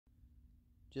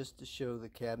just to show the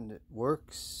cabinet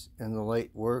works and the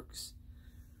light works,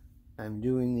 I'm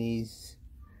doing these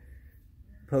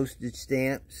postage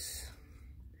stamps,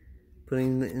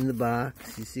 putting them in the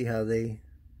box. You see how they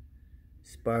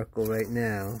sparkle right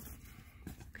now.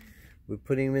 We're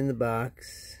putting them in the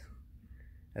box.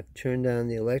 I've turned on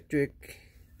the electric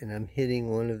and I'm hitting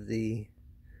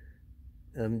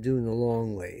I'm doing the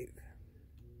long wave.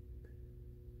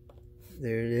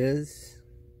 There it is.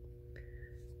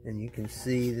 And you can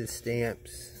see the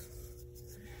stamps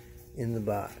in the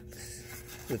box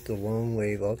with the long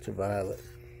wave ultraviolet.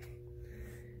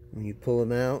 When you pull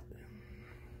them out,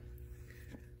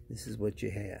 this is what you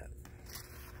have.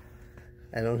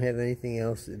 I don't have anything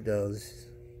else that does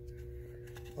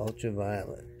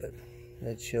ultraviolet, but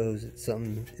that shows that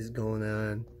something is going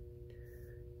on.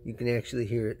 You can actually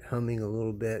hear it humming a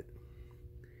little bit.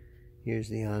 Here's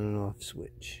the on and off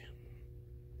switch.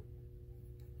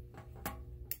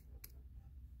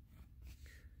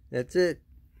 That's it.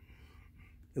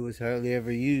 It was hardly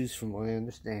ever used from what I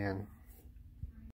understand.